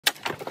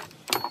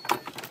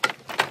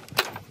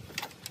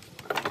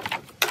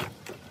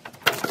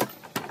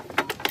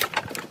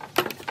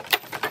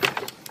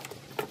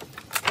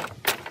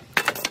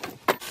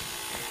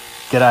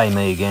G'day,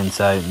 me again.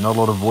 So not a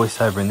lot of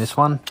voiceover in this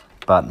one,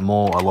 but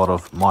more a lot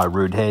of my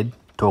rude head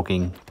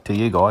talking to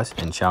you guys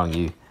and showing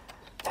you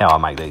how I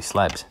make these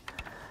slabs.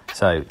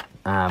 So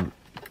there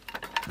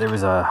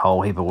is a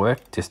whole heap of work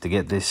just to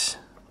get this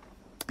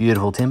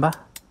beautiful timber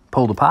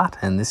pulled apart,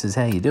 and this is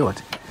how you do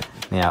it.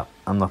 Now,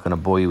 I'm not going to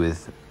bore you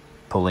with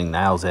pulling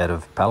nails out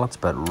of pallets,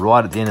 but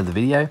right at the end of the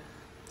video,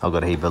 I've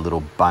got a heap of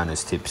little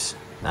bonus tips,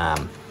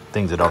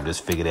 things that I've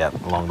just figured out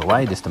along the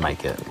way just to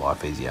make your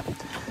life easier.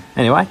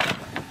 Anyway,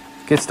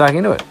 get stuck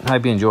into it.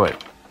 Hope you enjoy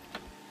it.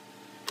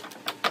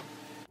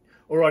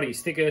 Alrighty,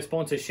 sticker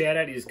sponsor shout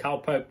out is Carl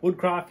Pope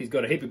Woodcraft. He's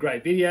got a heap of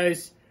great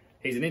videos.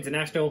 He's an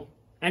international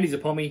and he's a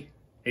pommie.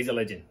 He's a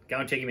legend. Go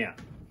and check him out.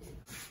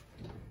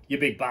 You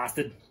big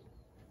bastard.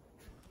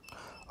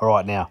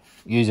 Alright, now,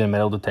 using a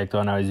metal detector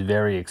I know is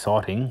very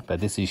exciting, but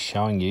this is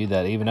showing you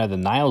that even though the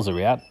nails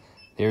are out,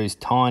 there is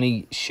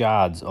tiny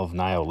shards of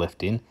nail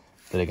left in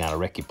that are going to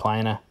wreck your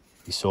planer,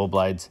 your saw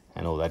blades,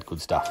 and all that good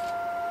stuff.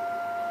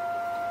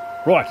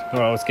 Right,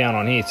 alright, what's going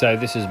on here? So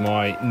this is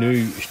my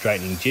new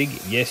straightening jig.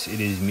 Yes, it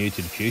is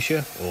muted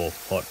fuchsia, or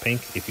hot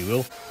pink, if you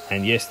will.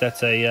 And yes,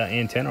 that's a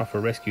antenna off a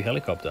rescue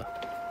helicopter.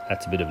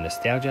 That's a bit of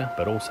nostalgia,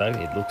 but also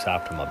it looks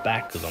after my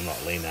back because I'm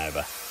not leaning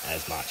over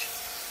as much.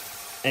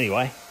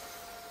 Anyway,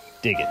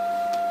 dig it.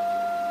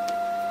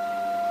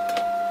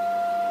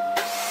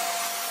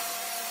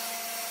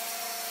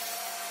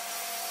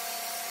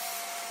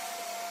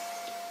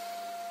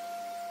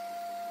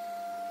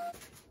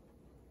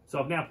 So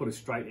I've now put a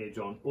straight edge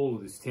on all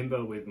of this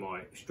timber with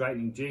my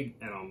straightening jig,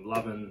 and I'm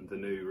loving the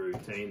new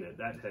routine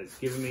that has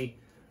given me.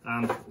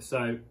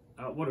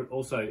 What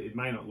it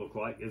may not look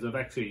like is I've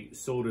actually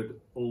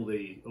sorted all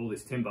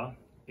this timber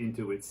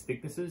into its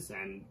thicknesses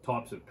and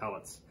types of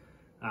pallets.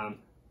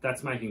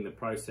 That's making the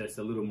process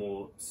a little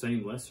more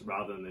seamless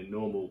rather than the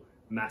normal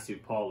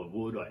massive pile of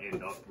wood I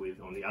end up with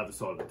on the other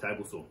side of the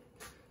table saw.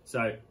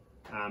 So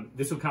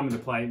this will come into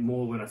play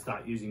more when I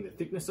start using the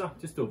thicknesser,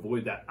 just to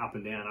avoid that up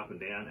and down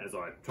as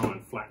I try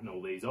and flatten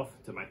all these off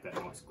to make that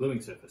nice gluing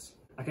surface.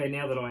 Okay,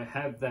 now that I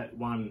have that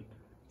one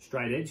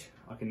straight edge,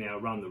 I can now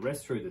run the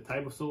rest through the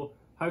table saw,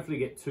 hopefully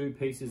get 2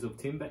 pieces of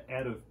timber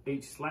out of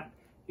each slat.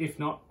 If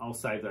not, I'll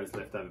save those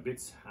leftover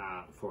bits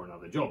for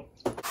another job.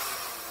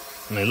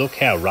 I mean, look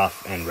how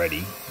rough and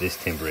ready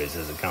this timber is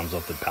as it comes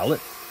off the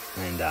pallet.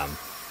 And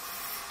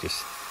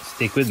just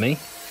stick with me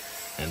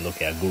and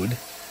look how good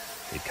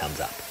it comes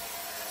up.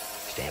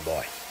 Stand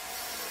by.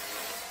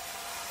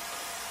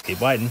 Keep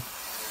waiting.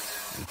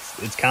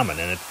 It's coming,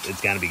 and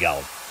it's going to be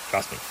gold.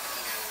 Trust me.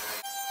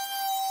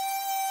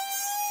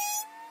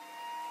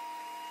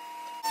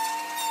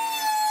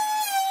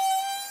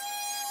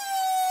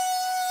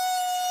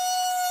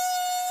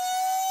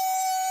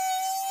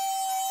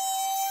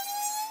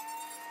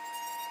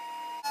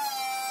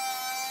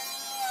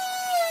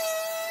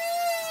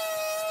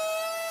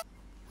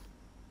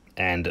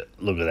 And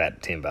look at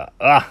that timber.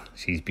 Ah,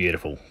 she's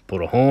beautiful.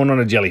 Put a horn on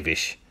a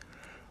jellyfish.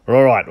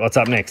 All right, what's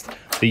up next?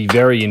 The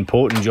very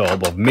important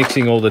job of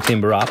mixing all the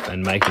timber up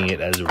and making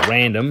it as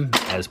random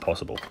as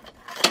possible.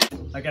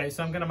 Okay,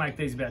 so I'm going to make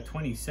these about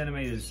 20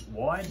 centimeters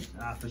wide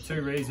for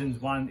 2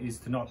 reasons. One is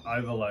to not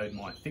overload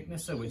my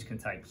thicknesser, which can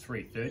take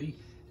 330.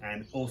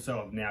 And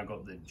also I've now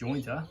got the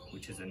jointer,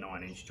 which is a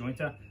 9-inch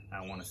jointer.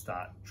 I want to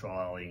start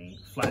trialing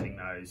flattening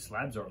those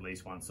slabs, or at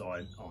least one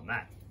side on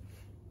that.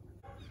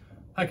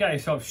 Okay,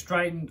 so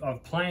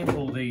I've planed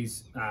all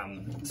these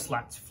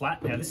slats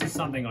flat. Now this is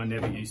something I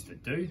never used to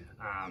do,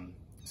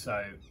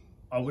 so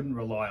I wouldn't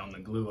rely on the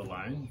glue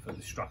alone for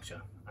the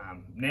structure.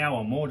 Now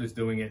I'm more just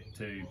doing it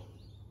to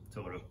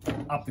sort of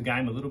up the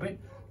game a little bit.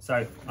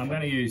 So I'm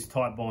going to use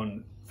Type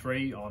Bond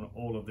 3 on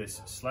all of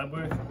this slab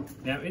work.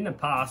 Now in the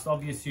past,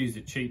 I've just used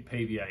a cheap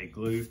PVA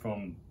glue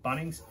from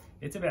Bunnings.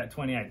 It's about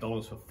 $28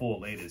 for 4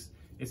 litres.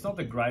 It's not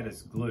the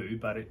greatest glue,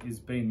 but it has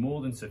been more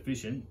than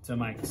sufficient to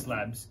make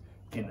slabs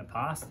in the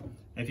past.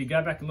 If you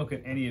go back and look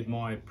at any of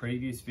my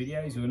previous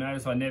videos, you'll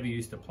notice I never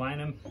used to plane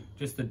them.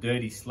 Just a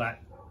dirty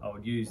slat, I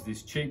would use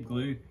this cheap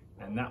glue,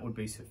 and that would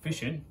be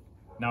sufficient,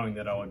 knowing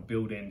that I would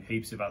build in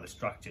heaps of other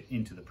structure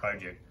into the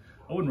project.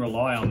 I wouldn't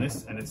rely on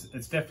this, and it's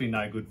definitely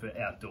no good for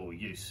outdoor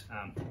use,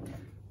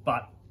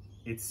 but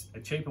it's a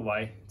cheaper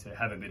way to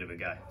have a bit of a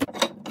go.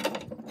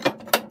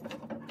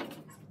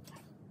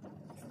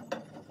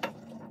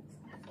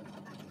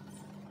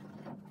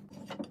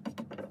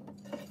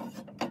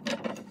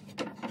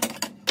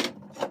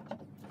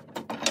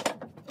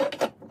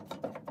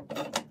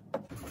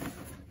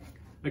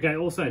 Okay,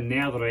 also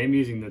now that I am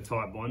using the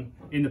Type Bond,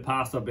 in the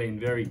past I've been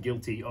very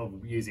guilty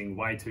of using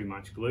way too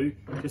much glue.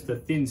 Just a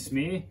thin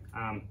smear,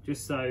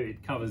 just so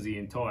it covers the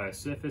entire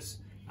surface.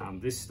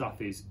 This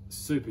stuff is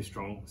super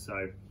strong,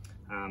 so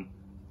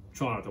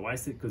try not to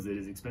waste it because it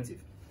is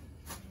expensive.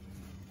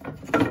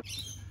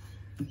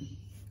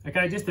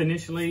 Okay, just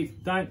initially,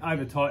 don't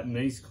over tighten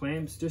these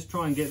clamps. Just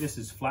try and get this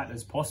as flat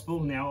as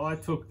possible. Now, I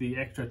took the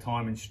extra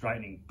time in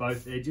straightening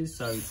both edges,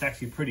 so it's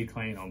actually pretty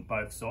clean on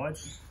both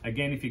sides.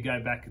 Again, if you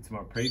go back to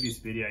my previous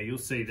video, you'll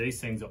see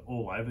these things are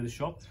all over the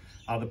shop.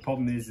 The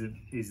problem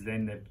is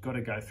then they've got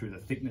to go through the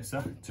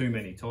thicknesser too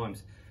many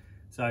times.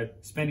 So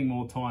spending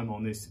more time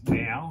on this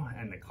now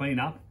and the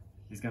cleanup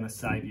is going to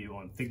save you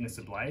on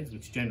thicknesser blades,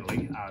 which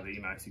generally are the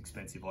most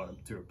expensive item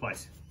to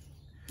replace.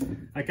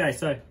 Okay,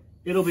 so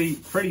it'll be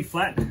pretty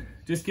flat.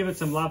 Just give it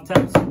some love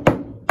taps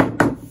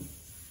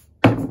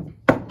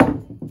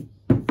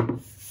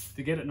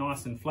to get it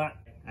nice and flat,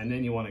 and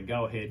then you want to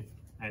go ahead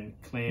and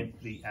clamp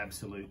the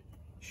absolute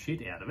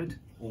shit out of it,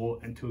 or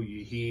until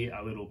you hear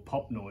a little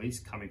pop noise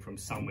coming from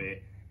somewhere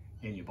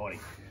in your body.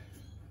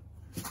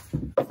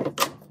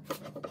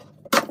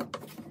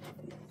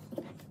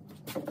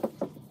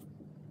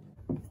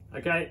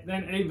 Okay,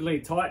 then evenly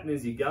tighten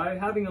as you go.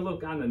 Having a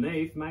look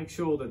underneath, make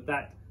sure that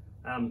that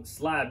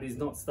slab is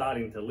not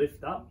starting to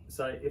lift up.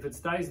 So if it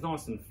stays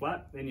nice and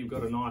flat, then you've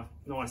got a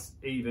nice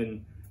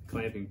even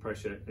clamping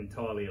pressure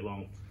entirely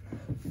along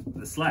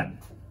the slab.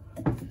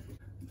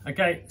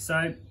 Okay,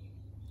 so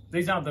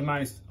these aren't the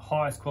most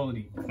highest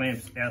quality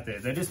clamps out there.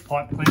 They're just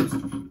pipe clamps.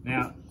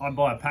 Now, I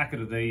buy a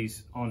packet of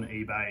these on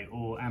eBay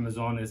or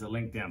Amazon. There's a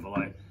link down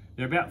below.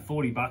 They're about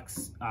 40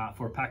 bucks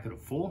for a packet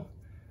of 4.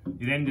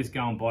 You then just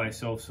go and buy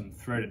yourself some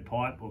threaded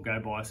pipe, or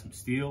go buy some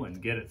steel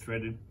and get it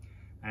threaded.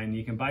 And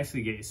you can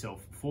basically get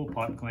yourself 4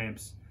 pipe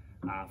clamps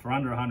for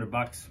under 100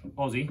 bucks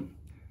Aussie.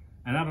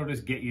 And that'll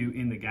just get you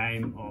in the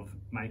game of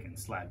making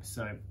slabs.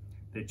 So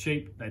they're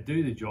cheap, they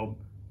do the job,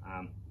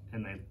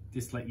 and they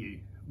just let you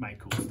make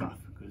cool stuff,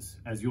 because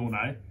as you all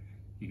know,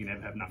 you can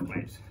never have enough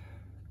clamps.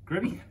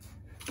 Gribby?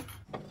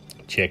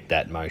 Check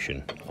that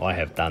motion. I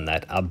have done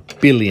that a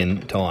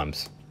billion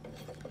times.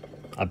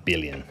 A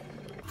billion.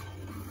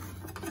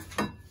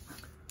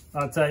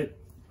 I'd say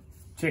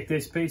check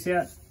this piece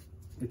out.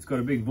 It's got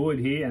a big void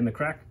here and the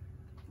crack.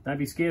 Don't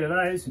be scared of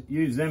those,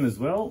 use them as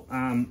well.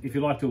 If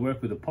you like to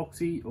work with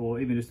epoxy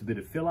or even just a bit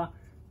of filler,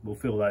 we'll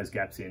fill those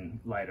gaps in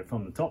later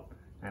from the top,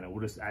 and it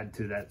will just add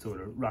to that sort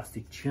of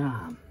rustic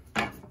charm.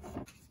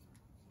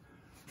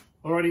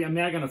 Alrighty, I'm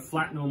now going to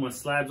flatten all my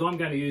slabs. I'm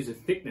going to use a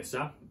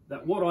thicknesser.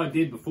 What I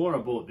did before I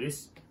bought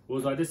this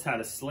was I just had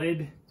a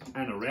sled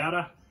and a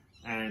router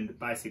and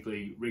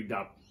basically rigged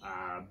up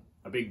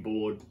a big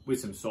board with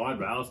some side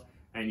rails,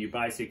 and you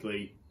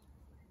basically,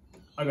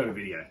 I got a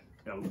video,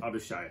 I'll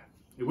just show you.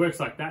 It works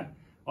like that.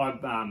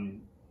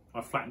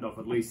 I flattened off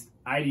at least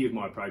 80 of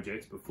my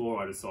projects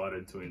before I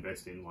decided to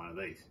invest in one of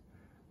these.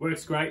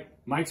 Works great,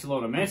 makes a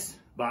lot of mess,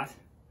 but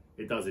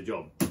it does the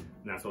job, and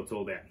that's what it's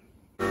all about.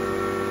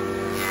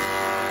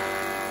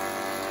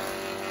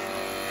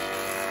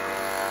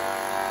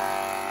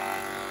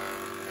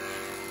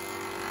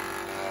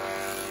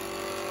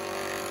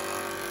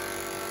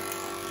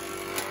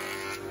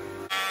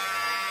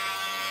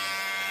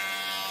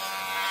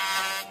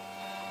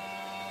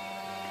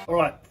 All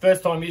right,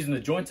 first time using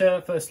the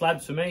jointer for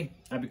slabs for me.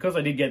 Because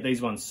I did get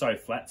these ones so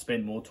flat,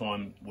 spent more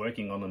time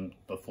working on them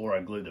before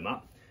I glued them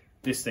up.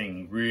 This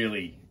thing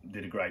really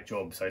did a great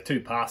job. So 2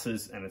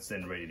 passes and it's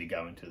then ready to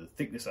go into the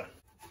thicknesser.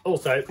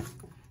 Also,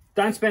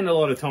 don't spend a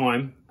lot of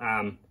time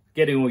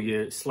getting all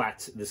your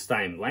slats the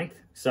same length.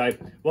 So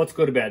what's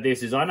good about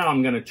this is I know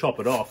I'm going to chop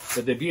it off,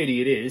 but the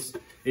beauty it is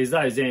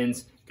those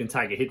ends can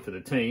take a hit for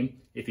the team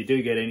if you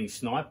do get any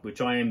snipe, which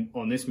I am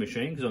on this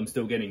machine because I'm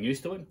still getting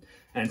used to it,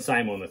 and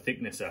same on the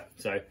thicknesser.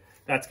 So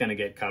that's going to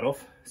get cut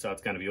off, so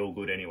it's going to be all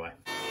good anyway.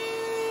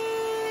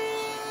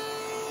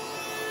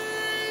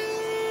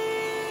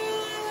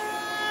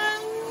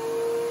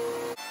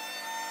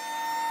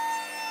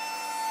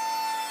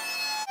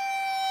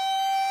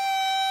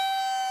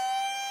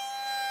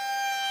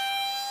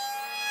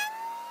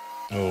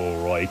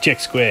 Alright, check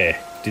square.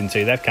 Didn't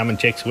see that coming,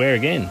 check square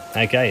again.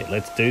 Okay,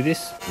 let's do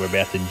this. We're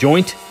about to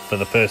joint for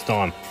the first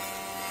time.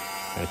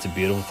 And it's a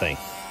beautiful thing.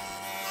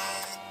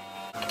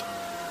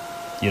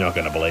 You're not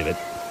going to believe it.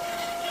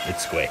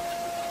 It's square.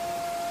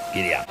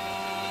 Giddy up.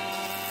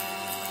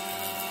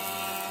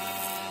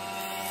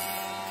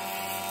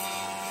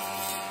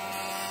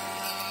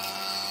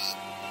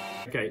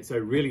 Okay, so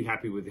really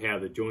happy with how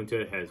the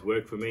jointer has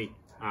worked for me.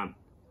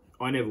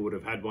 I never would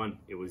have had one.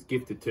 It was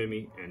gifted to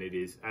me and it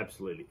is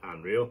absolutely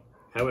unreal.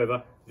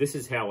 However, this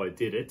is how I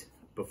did it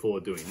before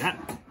doing that.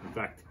 In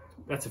fact,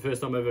 that's the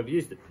first time I've ever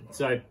used it.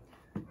 So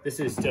this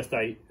is just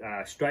a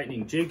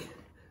straightening jig.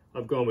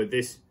 I've gone with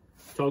this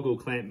toggle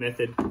clamp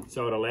method,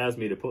 so it allows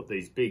me to put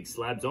these big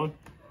slabs on.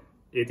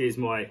 It is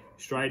my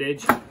straight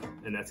edge,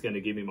 and that's going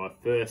to give me my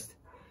first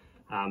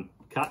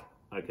cut.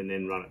 I can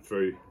then run it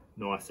through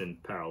nice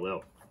and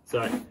parallel.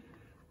 So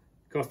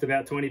cost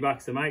about 20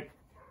 bucks to make,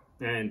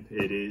 and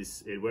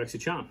it works a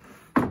charm.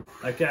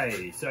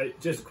 Okay, so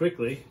just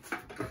quickly,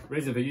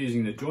 reason for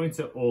using the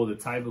jointer or the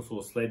table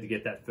saw sled to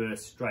get that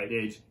first straight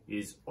edge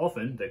is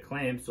often the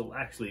clamps will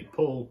actually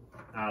pull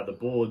the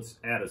boards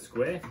out of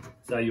square.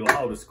 So you'll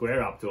hold a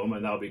square up to them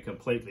and they'll be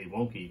completely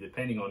wonky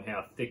depending on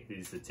how thick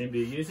is the timber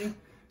you're using.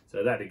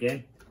 So that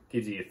again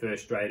gives you your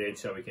first straight edge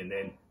so we can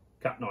then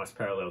cut nice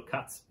parallel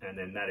cuts, and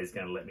then that is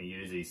going to let me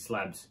use these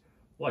slabs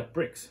like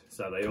bricks,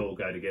 so they all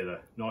go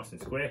together nice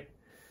and square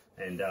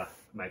and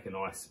make a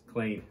nice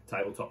clean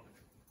tabletop.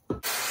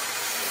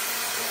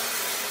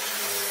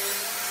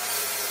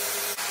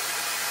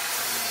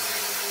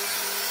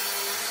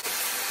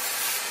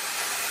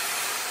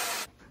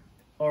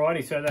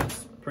 Alrighty, so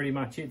that's pretty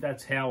much it.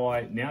 That's how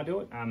I now do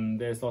it.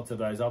 There's lots of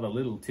those other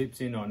little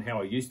tips in on how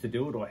I used to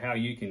do it, or how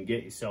you can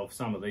get yourself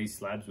some of these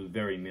slabs with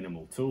very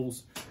minimal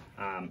tools.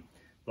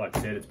 Like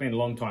I said, it's been a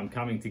long time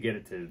coming to get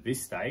it to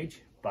this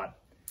stage, but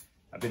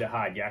a bit of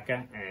hard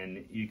yakka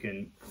and you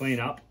can clean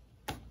up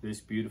this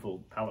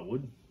beautiful pallet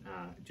wood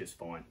just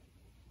fine.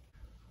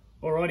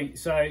 Alrighty,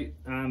 so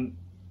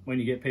when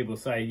you get people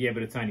say, yeah,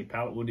 but it's only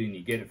pallet wood and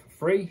you get it for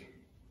free,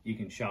 you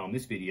can show them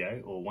this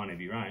video or one of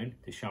your own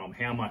to show them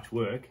how much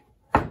work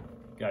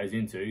goes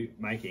into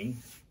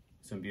making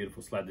some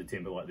beautiful slabs of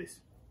timber like this.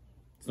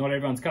 It's not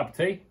everyone's cup of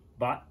tea,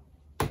 but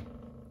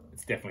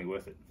it's definitely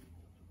worth it.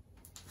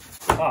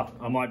 Oh,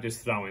 I might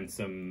just throw in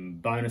some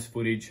bonus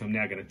footage. I'm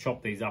now going to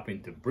chop these up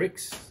into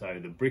bricks. So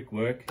the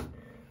brickwork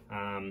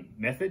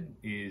method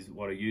is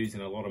what I use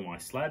in a lot of my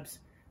slabs.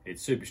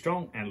 It's super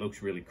strong and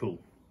looks really cool.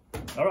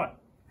 All right,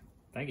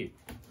 thank you.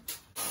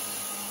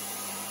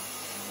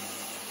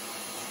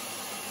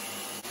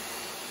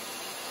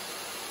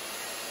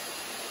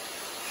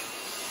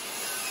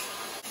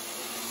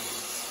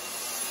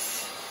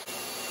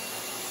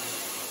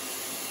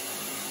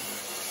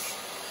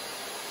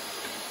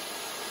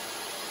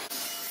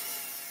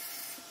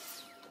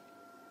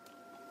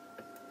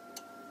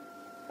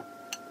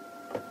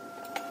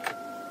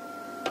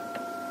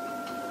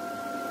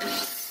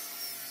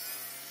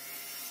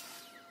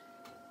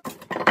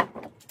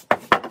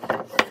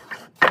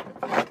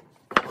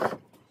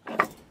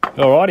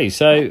 Alrighty,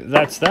 so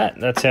that's that.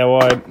 That's how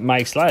I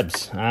make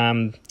slabs.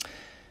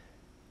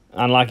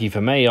 Unlucky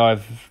for me,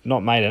 I've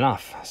not made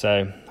enough.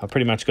 So I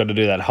pretty much got to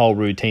do that whole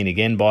routine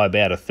again by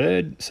about a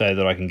third so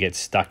that I can get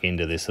stuck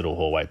into this little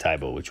hallway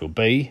table, which will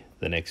be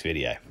the next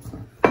video.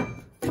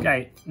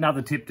 Okay,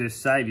 another tip to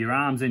save your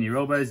arms and your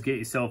elbows, get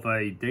yourself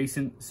a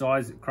decent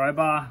size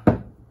crowbar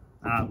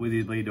with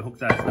the ability to hook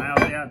those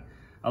nails out.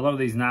 A lot of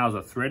these nails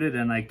are threaded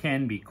and they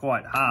can be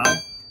quite hard,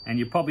 and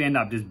you probably end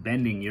up just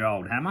bending your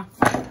old hammer.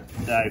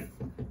 So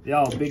the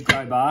old big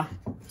crowbar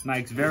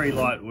makes very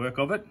light work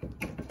of it,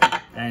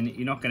 and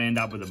you're not going to end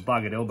up with a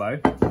buggered elbow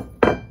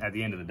at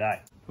the end of the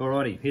day.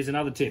 Alrighty, here's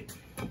another tip.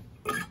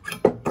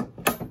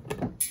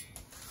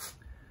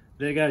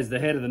 There goes the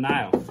head of the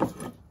nail,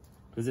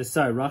 because they're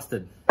so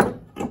rusted.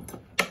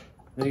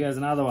 There goes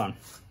another one.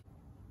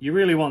 You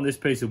really want this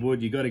piece of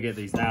wood, you've got to get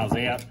these nails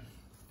out.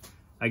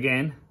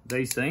 Again,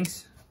 these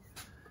things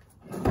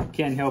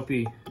can help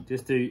you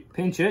just to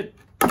pinch it.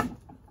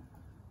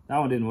 That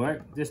one didn't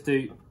work. Just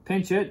to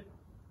pinch it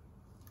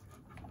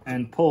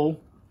and pull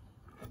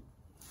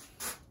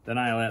the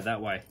nail out that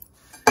way.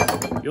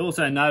 You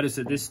also notice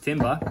that this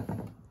timber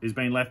is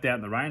being left out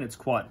in the rain. It's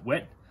quite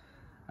wet.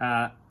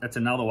 That's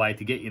another way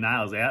to get your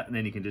nails out, and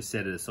then you can just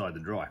set it aside to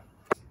dry.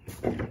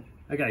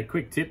 Okay,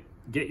 quick tip.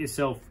 Get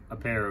yourself a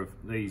pair of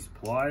these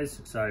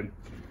pliers. So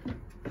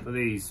for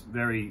these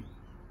very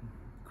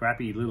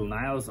crappy little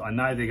nails, I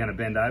know they're going to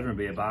bend over and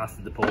be a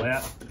bastard to pull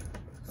out.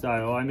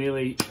 So I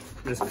merely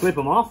just clip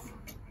them off,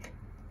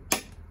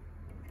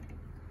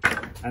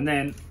 and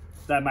then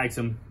that makes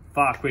them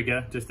far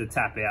quicker just to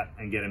tap out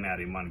and get them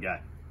out in one go.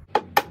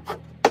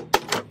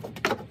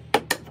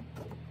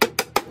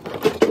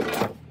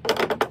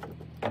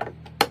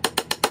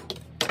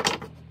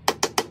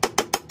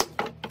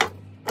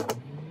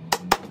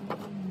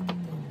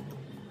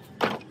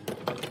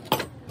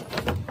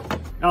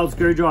 Old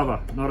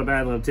screwdriver, not a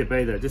bad little tip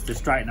either, just to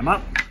straighten them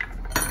up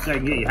so you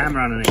can get your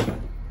hammer underneath.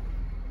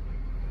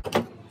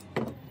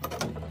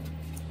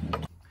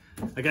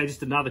 Okay,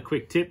 just another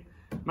quick tip.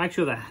 Make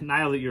sure the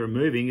nail that you're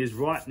removing is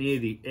right near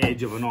the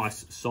edge of a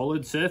nice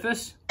solid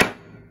surface.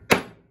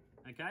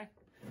 Okay?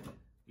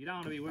 You don't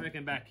want to be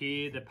working back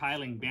here, the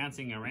paling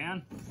bouncing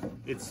around.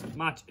 It's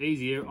much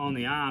easier on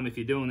the arm if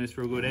you're doing this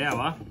for a good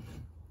hour.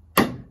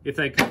 If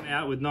they come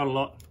out with not a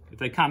lot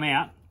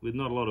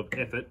of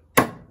effort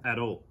at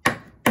all.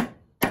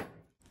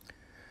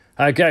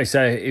 Okay,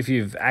 so if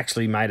you've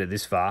actually made it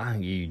this far,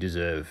 you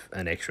deserve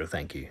an extra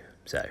thank you.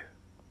 So,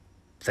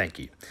 thank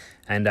you.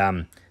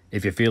 And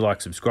if you feel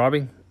like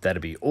subscribing,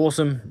 that'd be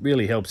awesome.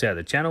 Really helps out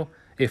the channel.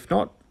 If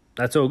not,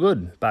 that's all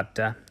good. But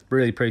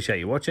really appreciate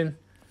you watching.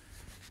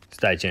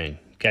 Stay tuned.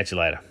 Catch you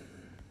later.